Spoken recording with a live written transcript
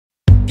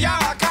You're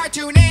a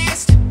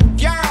cartoonist.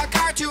 You're a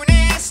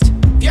cartoonist.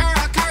 You're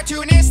a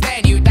cartoonist,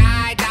 then you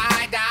die,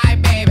 die, die,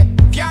 baby.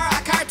 You're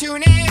a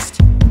cartoonist.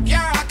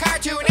 You're a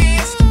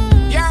cartoonist.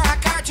 You're a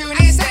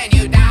cartoonist, then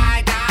you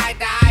die, die,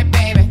 die,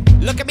 baby.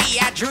 Look at me,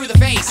 I drew the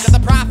face of the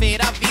prophet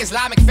of the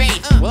Islamic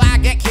faith. Will I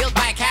get killed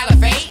by a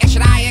caliphate? And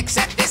should I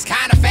accept this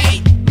kind of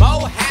fate?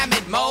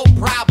 Mohammed Mo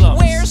proud